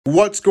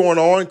What's going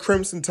on,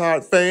 Crimson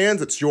Tide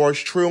fans? It's yours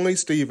truly,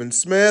 Stephen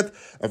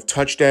Smith of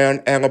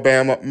Touchdown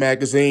Alabama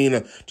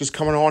Magazine. Just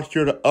coming on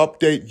here to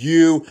update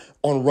you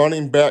on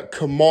running back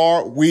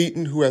Camar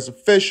Wheaton, who has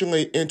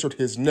officially entered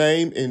his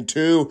name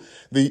into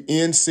the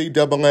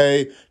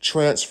NCAA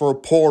transfer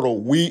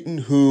portal. Wheaton,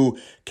 who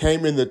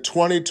came in the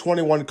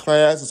 2021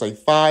 class as a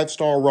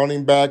five-star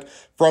running back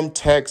from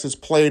Texas,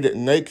 played at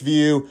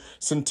Lakeview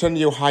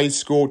Centennial High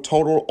School,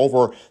 total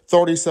over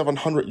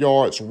 3,700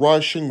 yards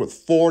rushing with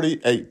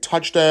 48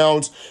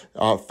 touchdowns.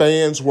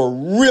 Fans were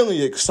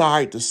really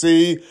excited to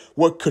see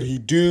what could he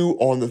do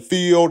on the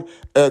field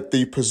at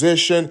the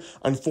position.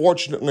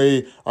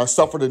 Unfortunately,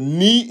 suffered a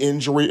knee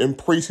injury in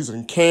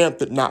preseason camp,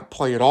 did not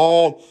play at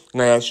all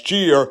last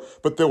year,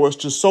 but there was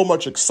just so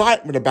much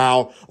excitement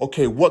about,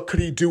 okay, what could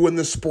he do in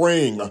the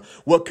spring?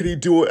 What could he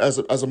do as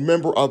a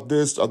member of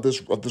this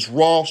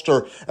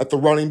roster at the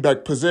running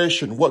back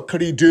position? What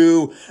could he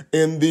do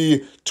in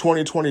the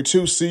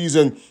 2022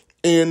 season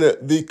in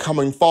the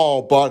coming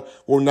fall? But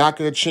we're not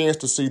getting a chance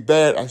to see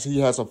that, as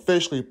he has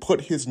officially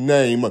put his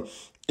name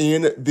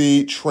in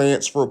the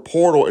transfer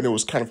portal. And it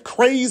was kind of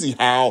crazy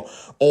how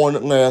on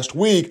last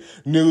week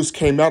news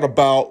came out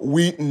about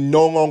Wheaton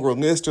no longer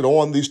listed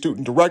on the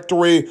student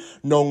directory,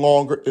 no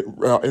longer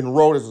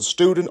enrolled as a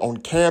student on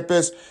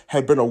campus,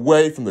 had been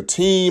away from the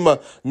team,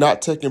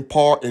 not taking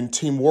part in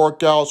team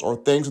workouts or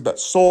things of that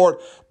sort.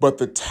 But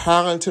the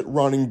talented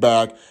running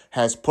back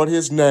has put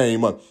his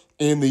name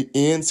in the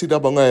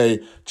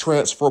NCAA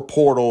transfer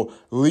portal,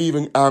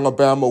 leaving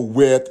Alabama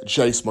with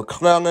Jace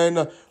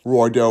McClellan,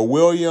 Roydell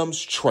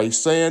Williams, Trey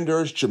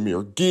Sanders,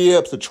 Jahmyr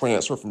Gibbs, the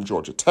transfer from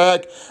Georgia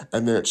Tech,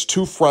 and then it's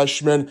two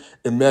freshmen,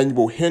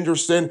 Emmanuel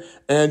Henderson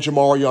and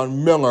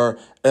Jamarion Miller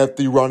at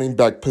the running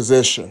back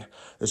position.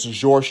 This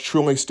is yours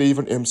truly,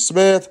 Stephen M.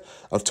 Smith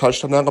of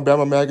Touchdown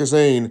Alabama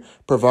Magazine,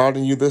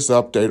 providing you this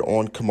update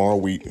on Camar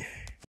Wheaton.